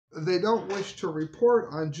they don't wish to report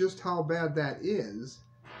on just how bad that is,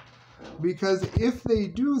 because if they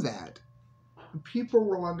do that, people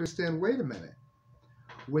will understand, wait a minute,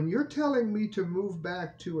 when you're telling me to move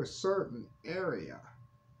back to a certain area,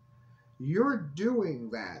 you're doing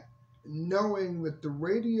that knowing that the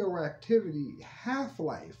radioactivity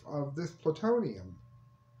half-life of this plutonium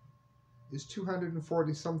is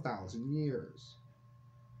 240 some thousand years.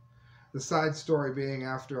 The side story being,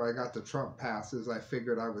 after I got the Trump passes, I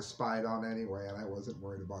figured I was spied on anyway, and I wasn't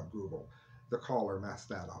worried about Google. The caller messed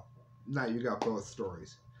that up. Now you got both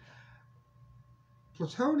stories.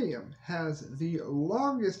 Plutonium has the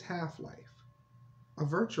longest half-life of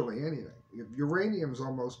virtually anything. Uranium's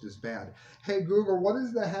almost as bad. Hey Google, what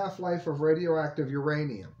is the half-life of radioactive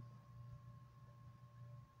uranium?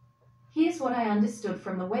 Here's what I understood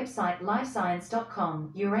from the website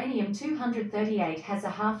lifescience.com. Uranium-238 has a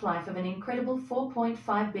half-life of an incredible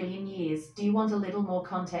 4.5 billion years. Do you want a little more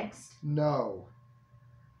context? No.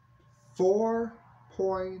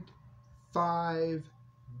 4.5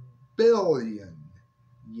 billion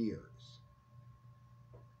years.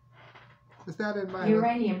 Is that in my...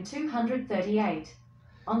 Uranium-238.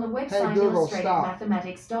 On the website Hey Google, stop.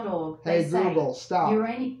 illustratedmathematics.org, Hey they Google, say stop.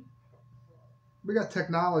 uranium... We got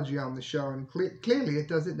technology on the show, and clearly it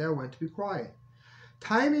doesn't know when to be quiet.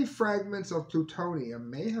 Tiny fragments of plutonium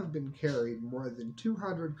may have been carried more than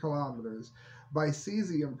 200 kilometers by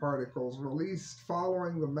cesium particles released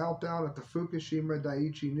following the meltdown at the Fukushima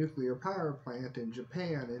Daiichi nuclear power plant in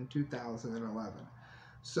Japan in 2011.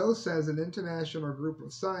 So says an international group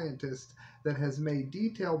of scientists that has made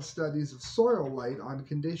detailed studies of soil light on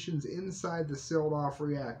conditions inside the sealed-off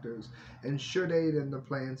reactors and should aid in the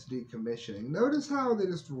plant's decommissioning. Notice how they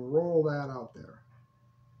just roll that out there.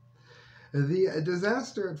 The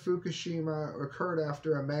disaster at Fukushima occurred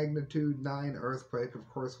after a magnitude 9 earthquake. Of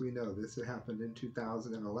course, we know this. It happened in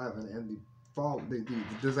 2011, and the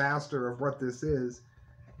disaster of what this is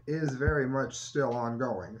very much still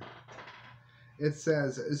ongoing. It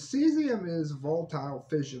says, cesium is a volatile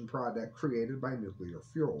fission product created by nuclear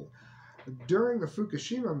fuel. During the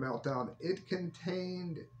Fukushima meltdown, it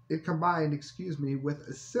combined with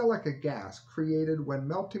a silica gas created when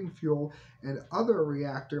melting fuel and other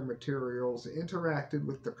reactor materials interacted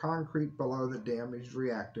with the concrete below the damaged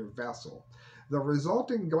reactor vessel. The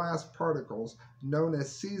resulting glass particles, known as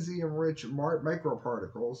cesium-rich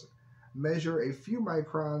microparticles, measure a few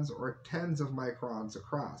microns or tens of microns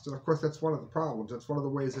across. And of course, that's one of the problems. That's one of the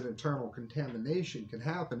ways that internal contamination can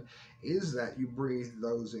happen, is that you breathe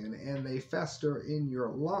those in and they fester in your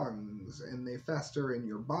lungs and they fester in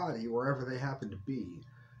your body wherever they happen to be.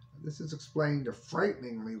 This is explained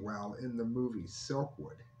frighteningly well in the movie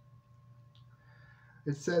Silkwood.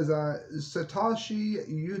 It says, Satoshi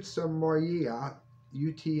Utsunomiya,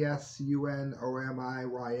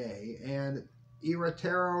 Utsunomiya, and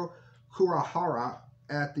Iritaro Kurahara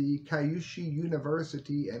at the Kyushu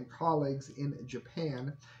University and colleagues in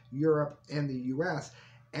Japan, Europe, and the U.S.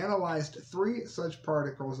 analyzed 3 such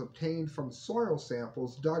particles obtained from soil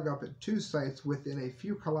samples dug up at 2 sites within a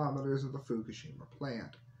few kilometers of the Fukushima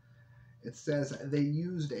plant. It says they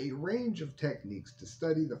used a range of techniques to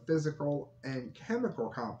study the physical and chemical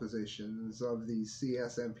compositions of the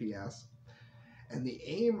CSMPS and the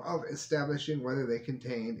aim of establishing whether they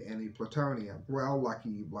contained any plutonium. Well,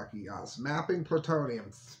 lucky us. Mapping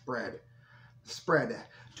plutonium spread.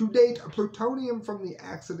 To date, plutonium from the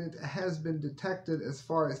accident has been detected as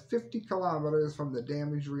far as 50 kilometers from the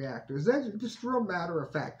damaged reactors. That's just real matter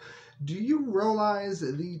of fact. Do you realize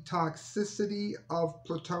the toxicity of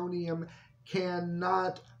plutonium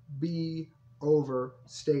cannot be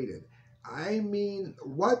overstated? I mean,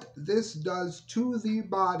 what this does to the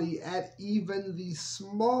body at even the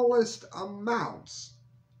smallest amounts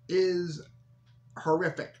is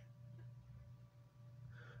horrific.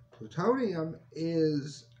 Plutonium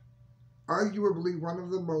is arguably one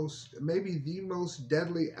of the most, maybe the most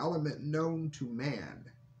deadly element known to man.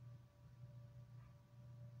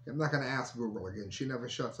 I'm not going to ask Google again. She never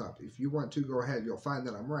shuts up. If you want to, go ahead. You'll find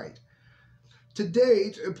that I'm right. To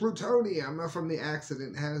date, plutonium from the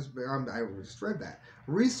accident has been, I just read that.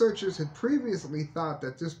 Researchers had previously thought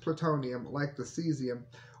that this plutonium, like the cesium,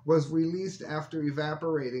 was released after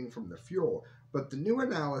evaporating from the fuel, but the new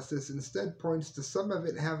analysis instead points to some of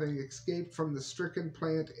it having escaped from the stricken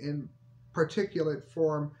plant in particulate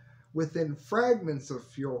form within fragments of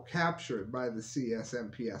fuel captured by the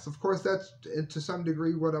CSMPS. Of course, that's to some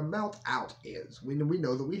degree what a melt-out is. We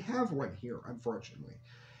know that we have one here, unfortunately.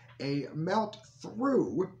 A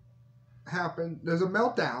melt-through happened. There's a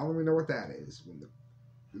meltdown. We know what that is when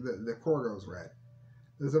the core goes red.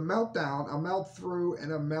 There's a meltdown, a melt-through,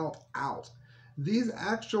 and a melt-out. These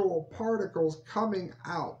actual particles coming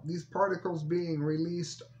out, these particles being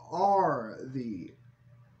released, are the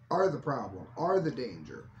problem, are the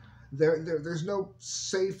danger. There's no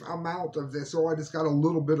safe amount of this. Oh, I just got a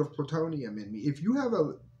little bit of plutonium in me. If you have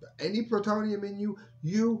any plutonium in you,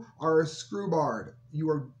 you are a screwbard. You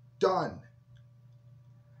are done.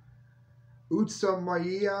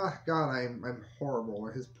 Utsamaya, God, I'm horrible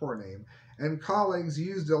at his poor name, and colleagues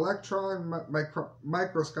used electron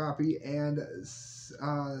microscopy and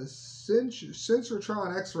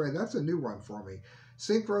synchrotron X-ray. That's a new one for me.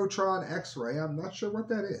 Synchrotron X-ray. I'm not sure what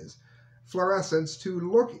that is. Fluorescence to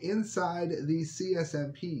look inside these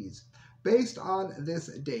CSMPs. Based on this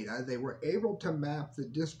data, they were able to map the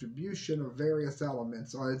distribution of various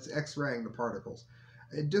elements. Oh, it's X-raying the particles.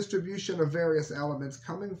 A distribution of various elements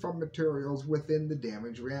coming from materials within the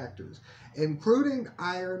damaged reactors, including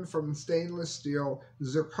iron from stainless steel,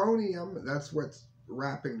 zirconium, that's what's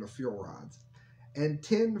wrapping the fuel rods, and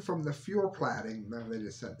tin from the fuel cladding, no, they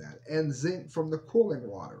just said that, and zinc from the cooling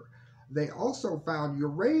water. They also found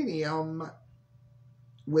uranium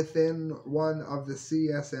within one of the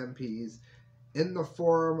CSMPs in the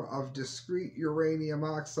form of discrete uranium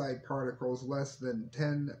oxide particles less than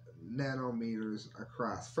 10 nanometers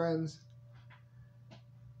across. Friends,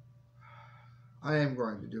 I am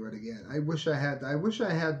going to do it again. I wish I had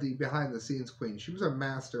the behind the scenes queen. She was a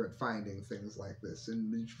master at finding things like this,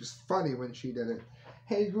 and it was funny when she did it.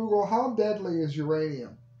 Hey Google, how deadly is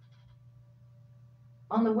uranium?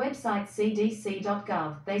 On the website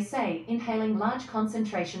cdc.gov, they say inhaling large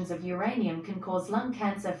concentrations of uranium can cause lung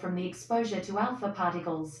cancer from the exposure to alpha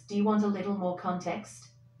particles. Do you want a little more context?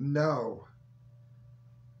 No.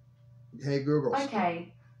 Hey Google.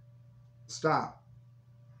 Okay. Stop.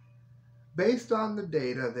 Based on the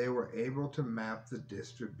data, they were able to map the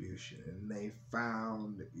distribution, and they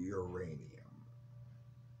found uranium.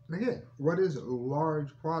 Again, what is large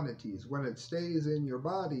quantities? When it stays in your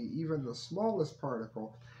body, even the smallest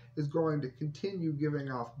particle is going to continue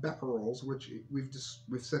giving off becquerels, which we've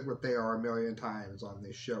said what they are a million times on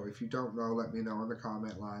this show. If you don't know, let me know in the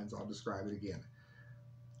comment lines. I'll describe it again.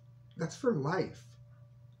 That's for life.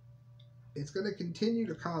 It's going to continue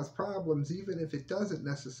to cause problems even if it doesn't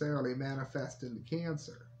necessarily manifest into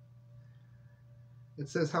cancer. It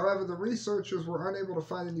says, however, the researchers were unable to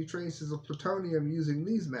find any traces of plutonium using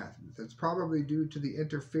these methods. It's probably due to the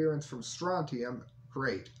interference from strontium,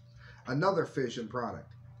 great, another fission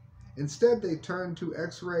product. Instead, they turned to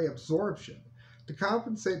X-ray absorption. To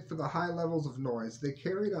compensate for the high levels of noise, they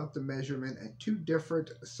carried out the measurement at two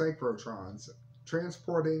different cyclotrons,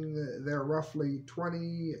 transporting their roughly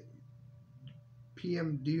 20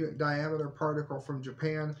 pm diameter particle from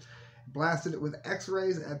Japan, blasted it with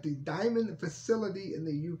X-rays at the Diamond facility in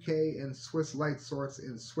the UK and Swiss Light Source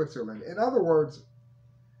in Switzerland. In other words,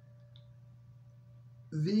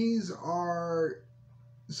 these are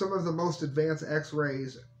some of the most advanced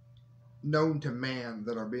X-rays known to man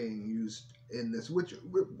that are being used in this. Which,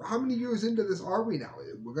 how many years into this are we now?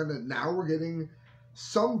 We're getting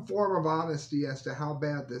some form of honesty as to how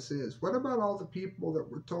bad this is. What about all the people that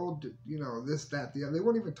were told to, this, that, the other? They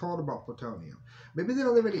weren't even told about plutonium. Maybe they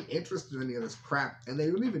don't have any interest in any of this crap, and they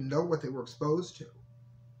don't even know what they were exposed to.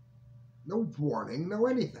 No warning, no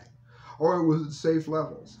anything. Or it was at safe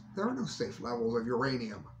levels. There are no safe levels of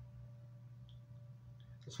uranium.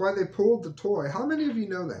 That's why they pulled the toy. How many of you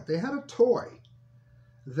know that? They had a toy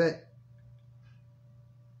that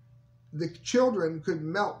the children could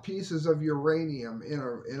melt pieces of uranium in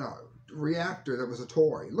a reactor that was a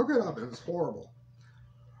toy. Look it up, it was horrible.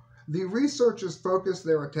 The researchers focused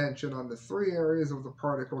their attention on the three areas of the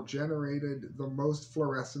particle generated the most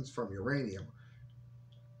fluorescence from uranium.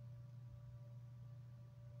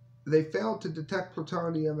 They failed to detect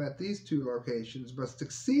plutonium at these two locations, but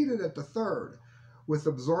succeeded at the third, with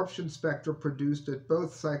absorption spectra produced at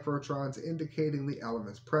both cyclotrons indicating the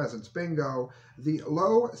element's presence. Bingo! The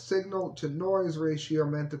low signal-to-noise ratio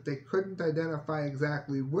meant that they couldn't identify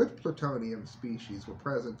exactly which plutonium species were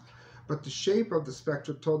present, but the shape of the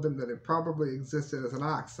spectra told them that it probably existed as an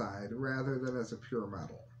oxide rather than as a pure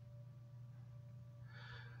metal.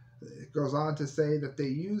 It goes on to say that they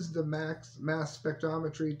used the mass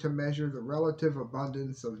spectrometry to measure the relative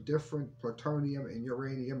abundance of different plutonium and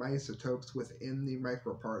uranium isotopes within the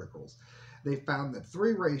microparticles. They found that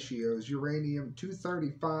three ratios,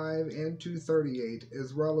 uranium-235 and 238,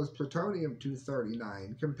 as well as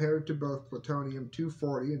plutonium-239, compared to both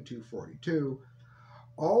plutonium-240 and 242,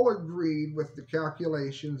 all agreed with the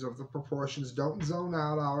calculations of the proportions. Don't zone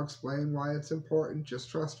out, I'll explain why it's important,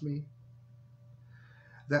 just trust me.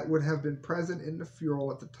 That would have been present in the fuel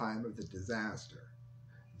at the time of the disaster.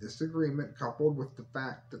 This agreement, coupled with the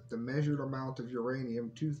fact that the measured amount of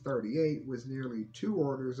uranium-238 was nearly 2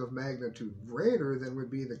 orders of magnitude greater than would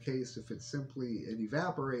be the case if it simply had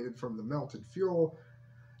evaporated from the melted fuel,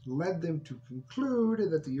 led them to conclude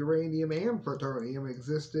that the uranium and plutonium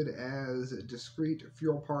existed as discrete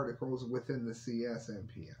fuel particles within the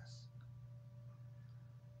CS-MPS.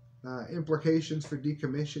 Implications for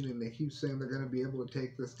decommissioning, they keep saying they're going to be able to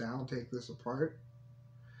take this down, take this apart.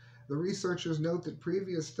 The researchers note that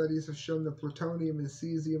previous studies have shown that plutonium and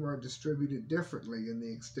cesium are distributed differently in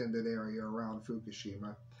the extended area around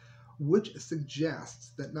Fukushima, which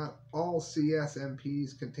suggests that not all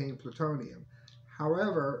CS-MPs contain plutonium.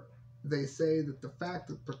 However, they say that the fact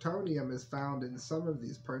that plutonium is found in some of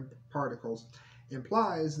these particles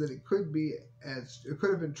implies that it could have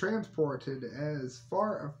been transported as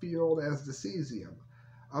far afield as the cesium,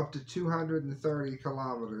 up to 230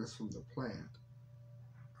 kilometers from the plant.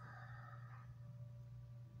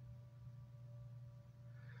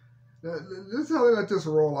 Now, this is how they let this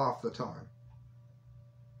roll off the tongue.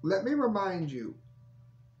 Let me remind you,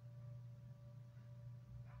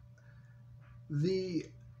 the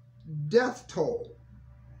death toll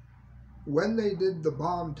when they did the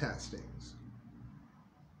bomb testings,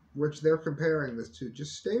 which they're comparing this to,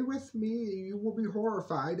 just stay with me, you will be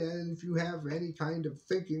horrified, and if you have any kind of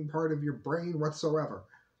thinking part of your brain whatsoever,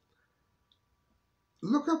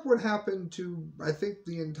 look up what happened to, I think,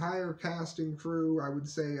 the entire casting crew. I would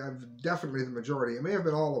say definitely the majority, it may have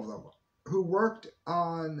been all of them, who worked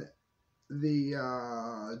on the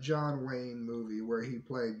John Wayne movie where he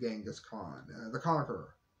played Genghis Khan, the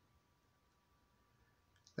Conqueror.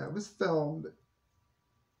 That was filmed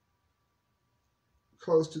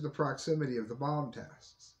close to the proximity of the bomb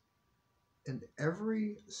tests. And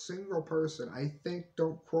every single person, I think,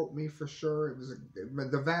 don't quote me for sure, it was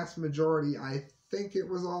the vast majority, I think it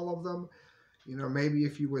was all of them. You know, maybe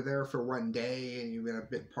if you were there for one day and you got a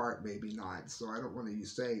bit part, maybe not. So I don't want to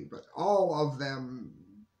say, but all of them,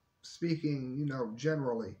 speaking, you know,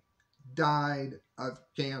 generally, died of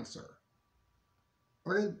cancer.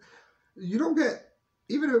 I mean, you don't get,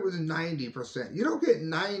 even if it was 90%, you don't get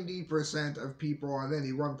 90% of people on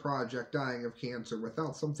any one project dying of cancer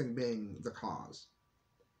without something being the cause.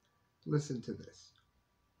 Listen to this.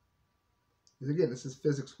 Again, this is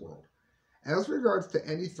Physics World. As regards to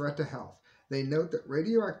any threat to health, they note that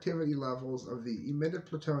radioactivity levels of the emitted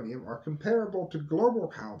plutonium are comparable to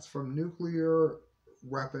global counts from nuclear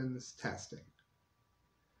weapons testing.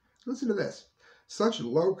 Listen to this. Such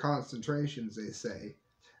low concentrations, they say,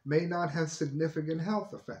 may not have significant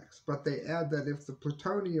health effects, but they add that if the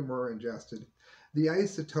plutonium were ingested, the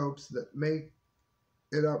isotopes that make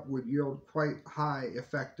it up would yield quite high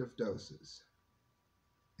effective doses.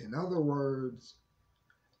 In other words,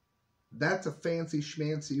 that's a fancy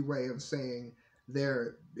schmancy way of saying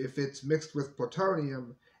if it's mixed with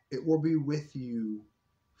plutonium, it will be with you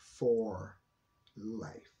for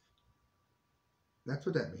life. That's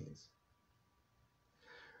what that means.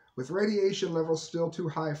 With radiation levels still too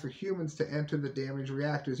high for humans to enter the damaged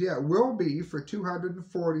reactors. Yeah, it will be for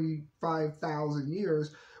 245,000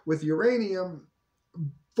 years. With uranium,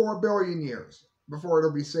 4 billion years before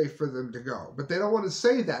it'll be safe for them to go. But they don't want to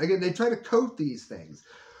say that. Again, they try to coat these things.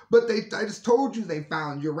 But I just told you they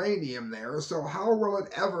found uranium there, so how will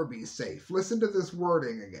it ever be safe? Listen to this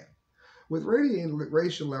wording again. With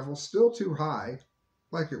radiation levels still too high,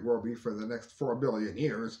 like it will be for the next 4 billion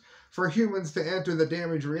years, for humans to enter the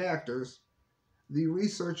damaged reactors, the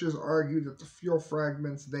researchers argue that the fuel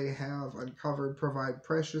fragments they have uncovered provide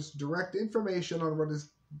precious direct information on what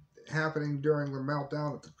is happening during the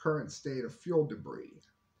meltdown at the current state of fuel debris.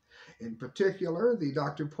 In particular, the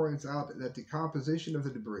doctor points out that the composition of the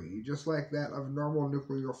debris, just like that of normal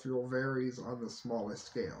nuclear fuel, varies on the smallest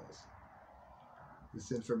scales.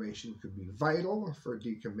 This information could be vital for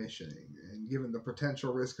decommissioning, and given the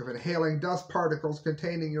potential risk of inhaling dust particles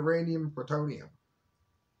containing uranium and plutonium.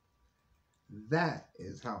 That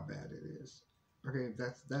is how bad it is. Okay,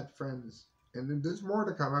 that, friends. And then there's more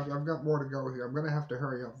to come. I've got more to go here. I'm going to have to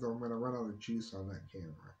hurry up, though. I'm going to run out of juice on that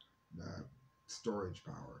camera. Storage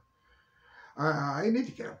power. I need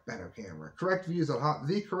to get a better camera.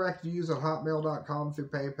 The correct views at hotmail.com through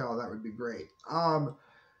PayPal. That would be great.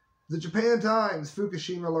 The Japan Times,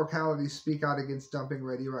 Fukushima localities speak out against dumping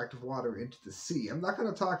radioactive water into the sea. I'm not going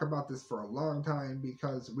to talk about this for a long time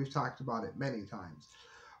because we've talked about it many times.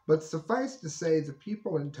 But suffice to say, the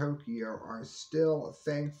people in Tokyo are still,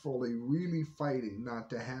 thankfully, really fighting not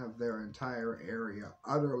to have their entire area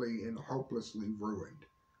utterly and hopelessly ruined.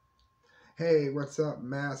 Hey, what's up,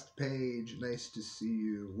 Masked Page? Nice to see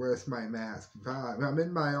you. Where's my mask? I'm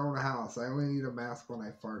in my own house. I only need a mask when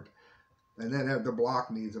I fart. And then the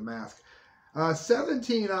block needs a mask.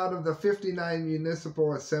 17 out of the 59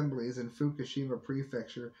 municipal assemblies in Fukushima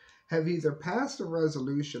Prefecture have either passed a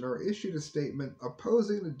resolution or issued a statement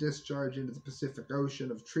opposing the discharge into the Pacific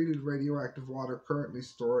Ocean of treated radioactive water currently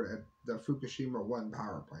stored at the Fukushima 1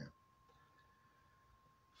 power plant.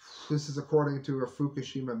 This is according to a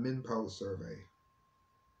Fukushima Minpo survey.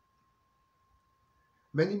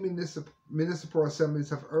 Many municipal assemblies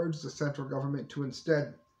have urged the central government to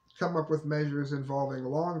instead come up with measures involving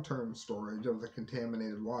long-term storage of the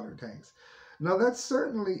contaminated water tanks. Now, that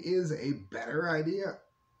certainly is a better idea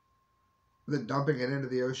than dumping it into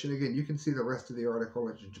the ocean. Again, you can see the rest of the article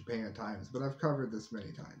at Japan Times, but I've covered this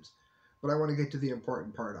many times. But I want to get to the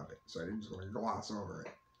important part of it, so I didn't just want to gloss over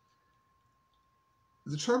it.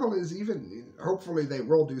 The trouble is, even hopefully they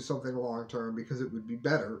will do something long-term, because it would be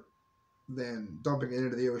better than dumping it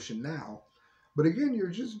into the ocean now. But again, you're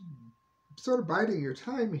just sort of biding your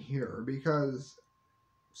time here, because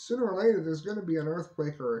sooner or later there's going to be an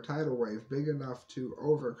earthquake or a tidal wave big enough to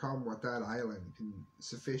overcome what that island can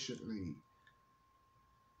sufficiently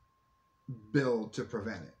build to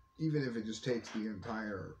prevent it, even if it just takes the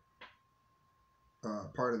entire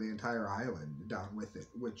part of the entire island down with it,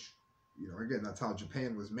 which, you know, again, that's how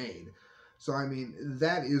Japan was made. So, I mean,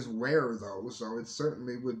 that is rare, though, so it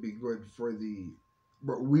certainly would be good for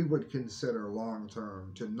what we would consider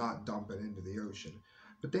long-term to not dump it into the ocean.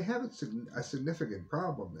 But they have a significant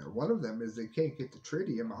problem there. One of them is they can't get the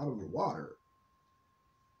tritium out of the water.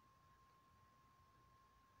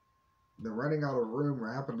 They're running out of room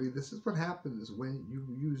rapidly. This is what happens when you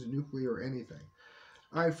use nuclear anything.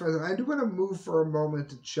 All right, friends, I do want to move for a moment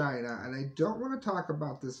to China, and I don't want to talk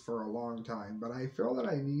about this for a long time, but I feel that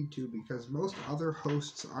I need to because most other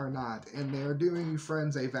hosts are not, and they are doing you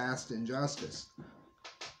friends a vast injustice.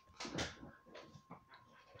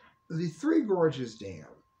 The Three Gorges Dam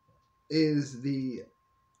is the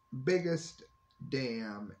biggest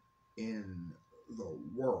dam in the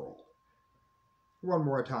world. One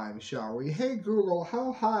more time, shall we? Hey, Google,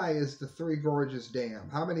 how high is the Three Gorges Dam?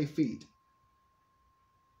 How many feet?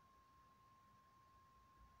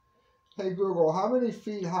 Hey, Google, how many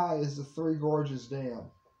feet high is the Three Gorges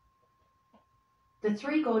Dam? The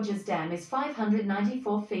Three Gorges Dam is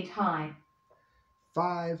 594 feet high.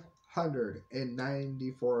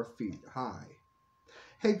 594 feet high.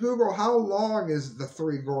 Hey, Google, how long is the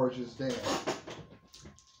Three Gorges Dam?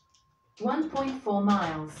 1.4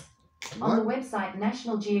 miles. On the website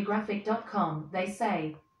nationalgeographic.com, they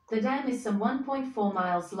say, the dam is some 1.4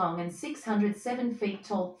 miles long and 607 feet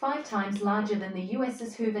tall, 5 times larger than the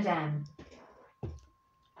US's Hoover Dam.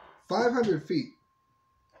 500 feet.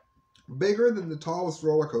 Bigger than the tallest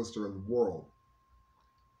roller coaster in the world.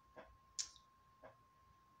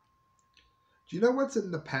 Do you know what's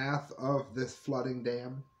in the path of this flooding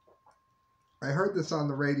dam? I heard this on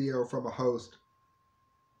the radio from a host.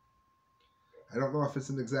 I don't know if it's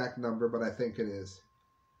an exact number, but I think it is.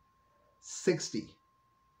 60.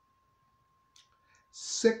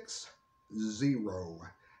 60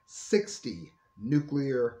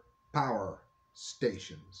 nuclear power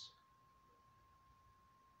stations.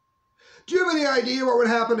 Do you have any idea what would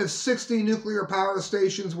happen if 60 nuclear power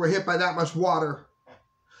stations were hit by that much water?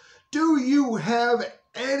 Do you have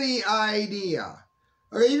any idea?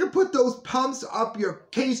 Okay, you can put those pumps up your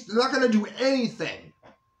case. They're not going to do anything.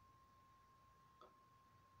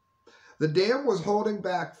 The dam was holding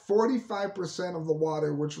back 45% of the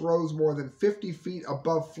water, which rose more than 50 feet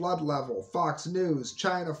above flood level. Fox News,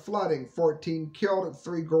 China flooding, 14 killed at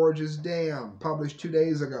Three Gorges Dam, published 2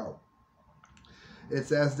 days ago.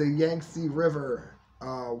 It's as the Yangtze River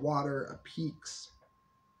water peaks.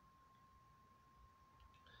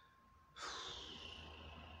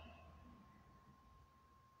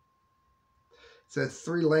 It says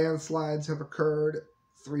 3 landslides have occurred.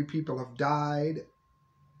 3 people have died.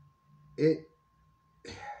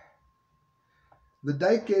 The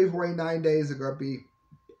dike gave way 9 days ago. It'd be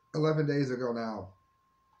 11 days ago now.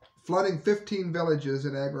 Flooding 15 villages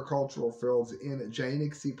and agricultural fields in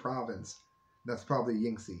Jiangxi province. That's probably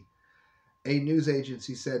Yingxi. A news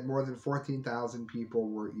agency said more than 14,000 people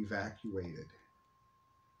were evacuated.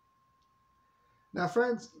 Now,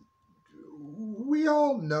 friends, we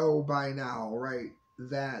all know by now, right,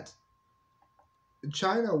 that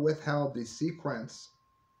China withheld the sequence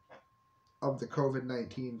of the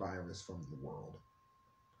COVID-19 virus from the world.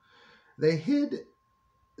 They hid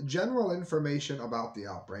general information about the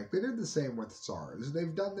outbreak. They did the same with SARS.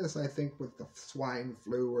 They've done this, I think, with the swine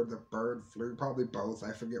flu or the bird flu, probably both.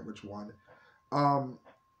 I forget which one.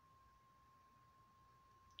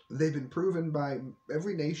 They've been proven by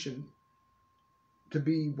every nation to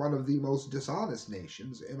be one of the most dishonest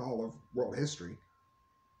nations in all of world history.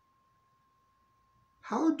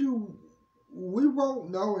 We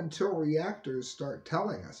won't know until reactors start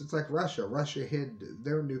telling us. It's like Russia. Russia hid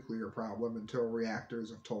their nuclear problem until reactors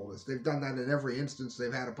have told us. They've done that in every instance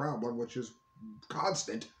they've had a problem, which is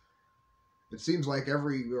constant. It seems like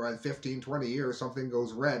every 15, 20 years something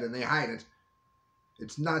goes red and they hide it.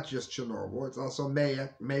 It's not just Chernobyl. It's also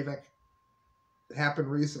Mavic. It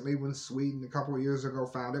happened recently when Sweden a couple of years ago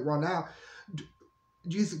found it. Well, now, do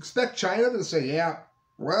you expect China to say, yeah,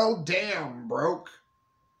 well, damn, broke,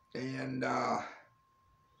 and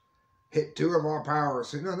hit 2 of our power?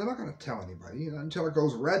 So, no, they're not going to tell anybody until it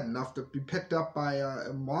goes red enough to be picked up by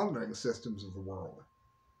monitoring systems of the world.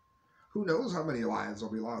 Who knows how many lives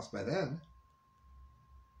will be lost by then?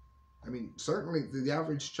 I mean, certainly the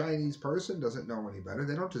average Chinese person doesn't know any better.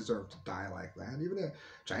 They don't deserve to die like that. Even if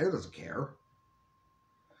China doesn't care.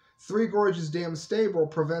 Three Gorges Dam stable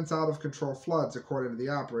prevents out-of-control floods, according to the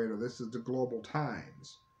operator. This is the Global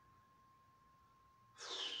Times.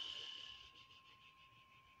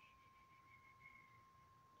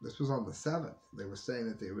 This was on the 7th. They were saying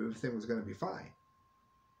that everything was going to be fine.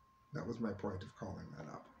 That was my point of calling that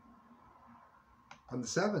up. On the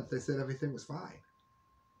 7th, they said everything was fine.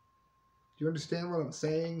 Do you understand what I'm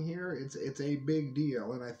saying here? It's a big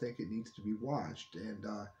deal, and I think it needs to be watched. And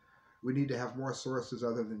we need to have more sources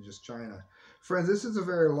other than just China. Friends, this is a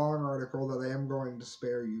very long article that I am going to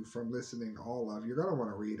spare you from listening all of. You're going to want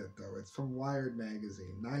to read it, though. It's from Wired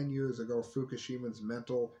magazine. 9 years ago, Fukushima's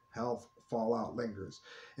mental health fallout lingers.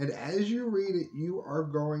 And as you read it, you are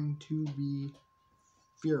going to be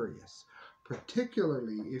furious,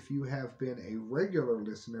 particularly if you have been a regular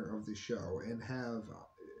listener of the show and have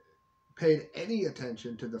paid any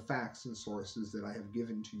attention to the facts and sources that I have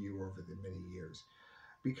given to you over the many years.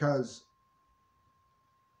 Because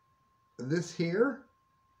this here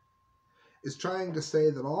is trying to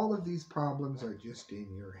say that all of these problems are just in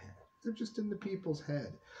your head. They're just in the people's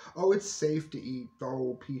head. Oh, it's safe to eat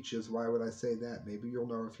peaches. Why would I say that? Maybe you'll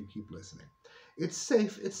know if you keep listening. It's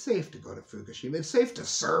safe to go to Fukushima. It's safe to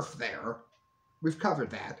surf there. We've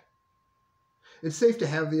covered that. It's safe to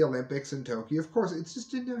have the Olympics in Tokyo. Of course, it's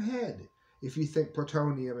just in your head. If you think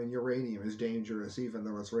plutonium and uranium is dangerous, even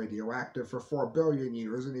though it's radioactive for 4 billion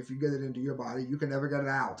years, and if you get it into your body, you can never get it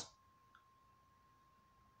out.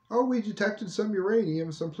 Oh, we detected some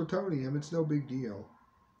uranium, some plutonium. It's no big deal.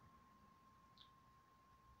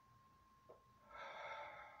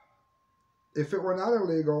 If it were not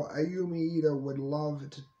illegal, Ayumi Ito would love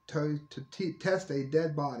to test a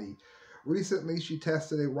dead body. Recently, she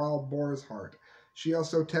tested a wild boar's heart. She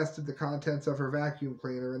also tested the contents of her vacuum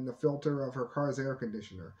cleaner and the filter of her car's air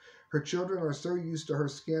conditioner. Her children are so used to her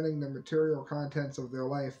scanning the material contents of their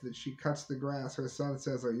life that she cuts the grass. Her son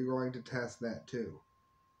says, "Are you going to test that too?"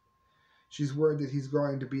 She's worried that he's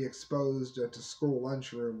going to be exposed to school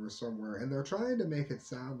lunchroom or somewhere, and they're trying to make it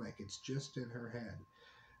sound like it's just in her head.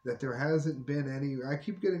 That there hasn't been any... I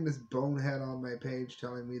keep getting this bonehead on my page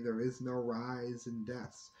telling me there is no rise in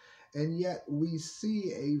deaths. And yet we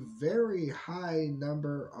see a very high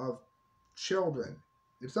number of children.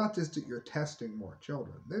 It's not just that you're testing more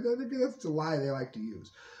children. That's the lie they like to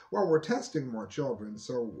use. Well, we're testing more children,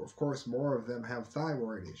 so of course more of them have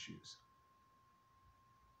thyroid issues.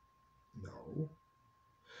 No.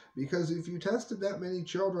 Because if you tested that many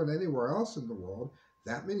children anywhere else in the world,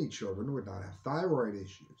 that many children would not have thyroid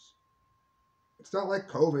issues. It's not like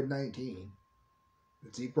COVID-19.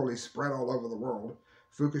 It's equally spread all over the world.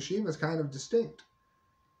 Fukushima is kind of distinct.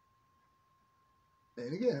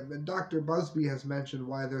 And again, Dr. Busby has mentioned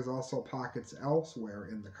why there's also pockets elsewhere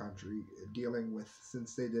in the country dealing with,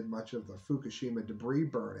 since they did much of the Fukushima debris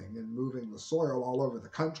burning and moving the soil all over the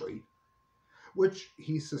country, which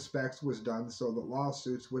he suspects was done so that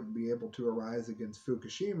lawsuits wouldn't be able to arise against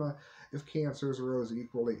Fukushima if cancers arose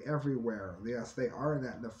equally everywhere. Yes, they are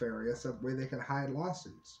that nefarious, that way they can hide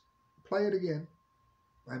lawsuits. Play it again.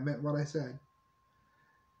 I meant what I said.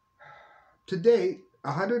 To date,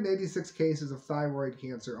 186 cases of thyroid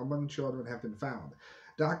cancer among children have been found.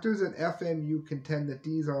 Doctors at FMU contend that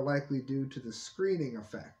these are likely due to the screening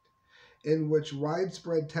effect, in which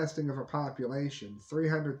widespread testing of a population,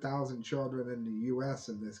 300,000 children in the U.S.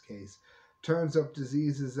 in this case, turns up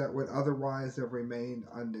diseases that would otherwise have remained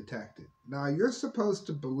undetected. Now, you're supposed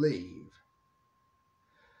to believe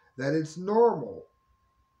that it's normal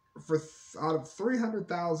for out of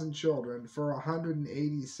 300,000 children for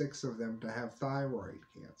 186 of them to have thyroid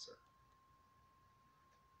cancer.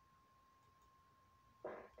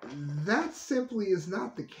 That simply is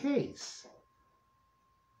not the case.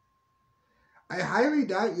 I highly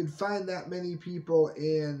doubt you'd find that many people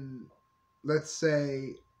in let's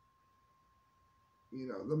say,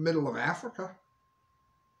 the middle of Africa?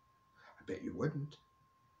 I bet you wouldn't.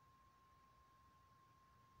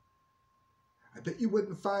 I bet you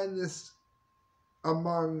wouldn't find this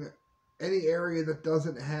among any area that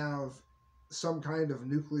doesn't have some kind of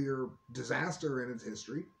nuclear disaster in its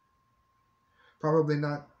history. Probably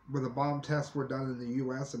not where the bomb tests were done in the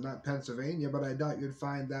U.S. and not Pennsylvania, but I doubt you'd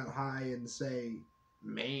find that high in, say,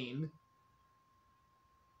 Maine.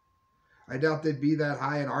 I doubt they'd be that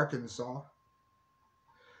high in Arkansas.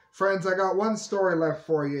 Friends, I got one story left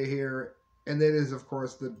for you here, and it is, of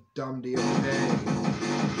course, the dumb deal of the day.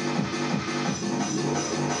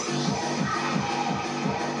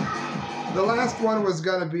 The last one was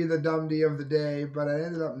going to be the dumb deal of the day, but I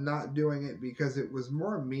ended up not doing it because it was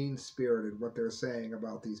more mean-spirited what they're saying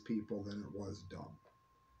about these people than it was dumb.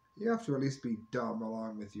 You have to at least be dumb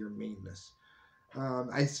along with your meanness.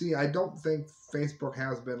 I don't think Facebook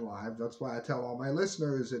has been live. That's why I tell all my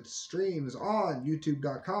listeners it streams on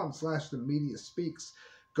youtube.com/themediaspeaks.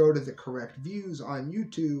 Go to the correct views on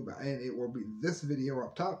YouTube, and it will be this video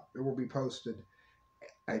up top. It will be posted.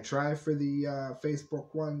 I try for the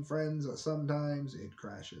Facebook one, friends. Sometimes it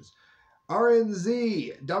crashes.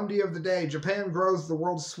 RNZ, Dumb of the Day. Japan grows the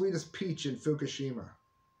world's sweetest peach in Fukushima.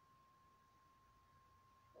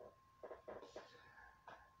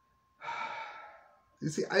 You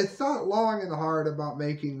see, I thought long and hard about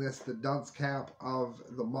making this the dunce cap of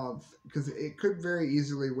the month, because it could very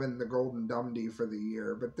easily win the Golden Dumdy for the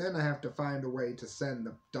year, but then I have to find a way to send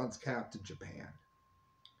the dunce cap to Japan.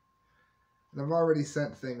 And I've already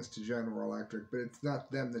sent things to General Electric, but it's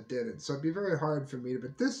not them that did it, so it'd be very hard for me to,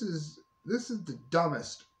 but this is the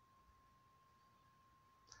dumbest.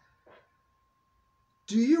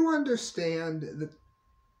 Do you understand that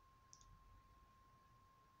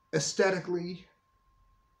aesthetically,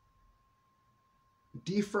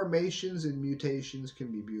 deformations and mutations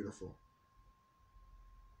can be beautiful?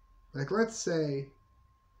 Like, let's say,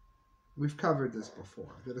 we've covered this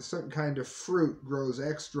before, that a certain kind of fruit grows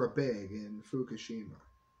extra big in Fukushima.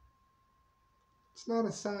 It's not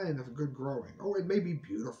a sign of good growing. Oh, it may be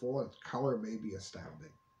beautiful, its color may be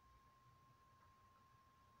astounding.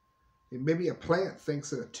 And maybe a plant thinks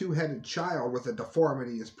that a two-headed child with a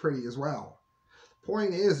deformity is pretty as well. The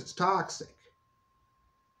point is, it's toxic.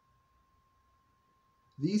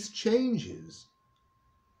 These changes,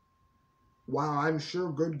 while I'm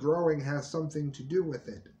sure good growing has something to do with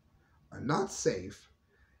it, are not safe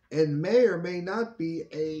and may or may not be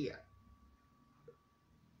a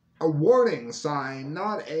warning sign,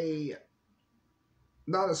 not a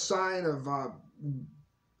sign of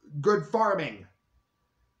good farming.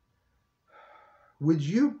 Would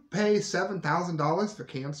you pay $7,000 for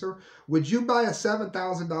cancer? Would you buy a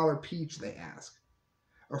 $7,000 peach, they ask?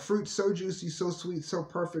 A fruit so juicy, so sweet, so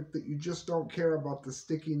perfect that you just don't care about the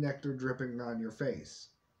sticky nectar dripping on your face.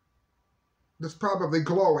 That's probably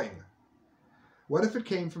glowing. What if it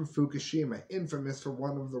came from Fukushima, infamous for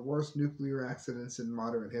one of the worst nuclear accidents in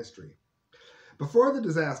modern history? Before the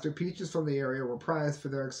disaster, peaches from the area were prized for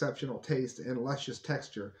their exceptional taste and luscious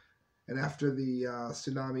texture. And after the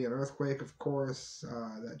tsunami and earthquake, of course,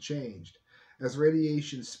 that changed. As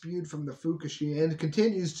radiation spewed from the Fukushima, and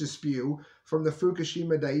continues to spew from the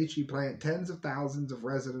Fukushima Daiichi plant, tens of thousands of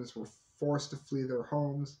residents were forced to flee their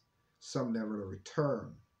homes, some never to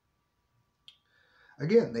return.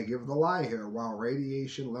 Again, they give the lie here, while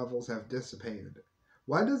radiation levels have dissipated.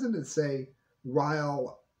 Why doesn't it say,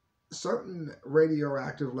 while certain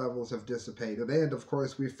radioactive levels have dissipated, and of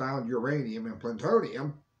course we found uranium and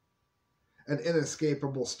plutonium, an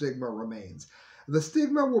inescapable stigma remains? The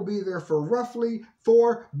stigma will be there for roughly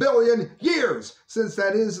 4 billion years, since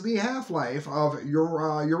that is the half-life of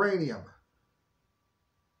uranium.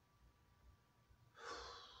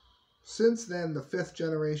 Since then, the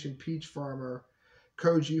fifth-generation peach farmer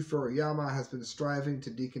Koji Furuyama has been striving to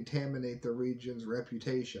decontaminate the region's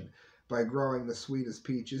reputation by growing the sweetest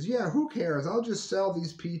peaches. Yeah, who cares? I'll just sell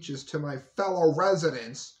these peaches to my fellow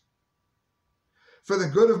residents for the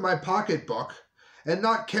good of my pocketbook, and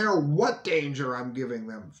not care what danger I'm giving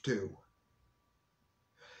them to.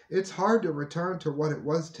 It's hard to return to what it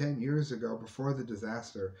was 10 years ago before the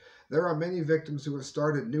disaster. There are many victims who have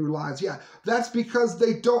started new lives. Yeah, that's because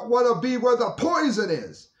they don't want to be where the poison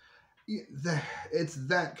is. It's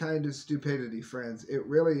that kind of stupidity, friends. It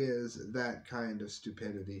really is that kind of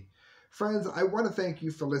stupidity. Friends, I want to thank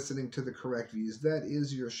you for listening to The Correct Views. That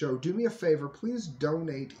is your show. Do me a favor, please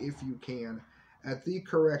donate if you can at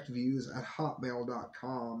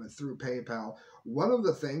thecorrectviews@hotmail.com and through PayPal. One of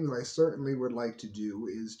the things I certainly would like to do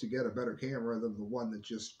is to get a better camera than the one that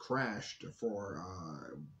just crashed for,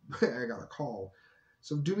 I got a call.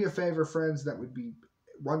 So do me a favor, friends. That would be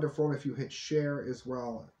wonderful if you hit share as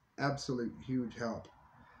well. Absolute huge help.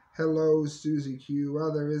 Hello, Susie Q.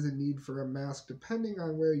 Well, there is a need for a mask depending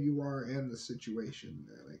on where you are and the situation.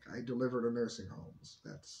 Like, I deliver to nursing homes.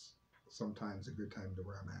 That's sometimes a good time to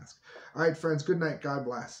wear a mask. All right, friends. Good night. God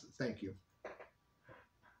bless. Thank you.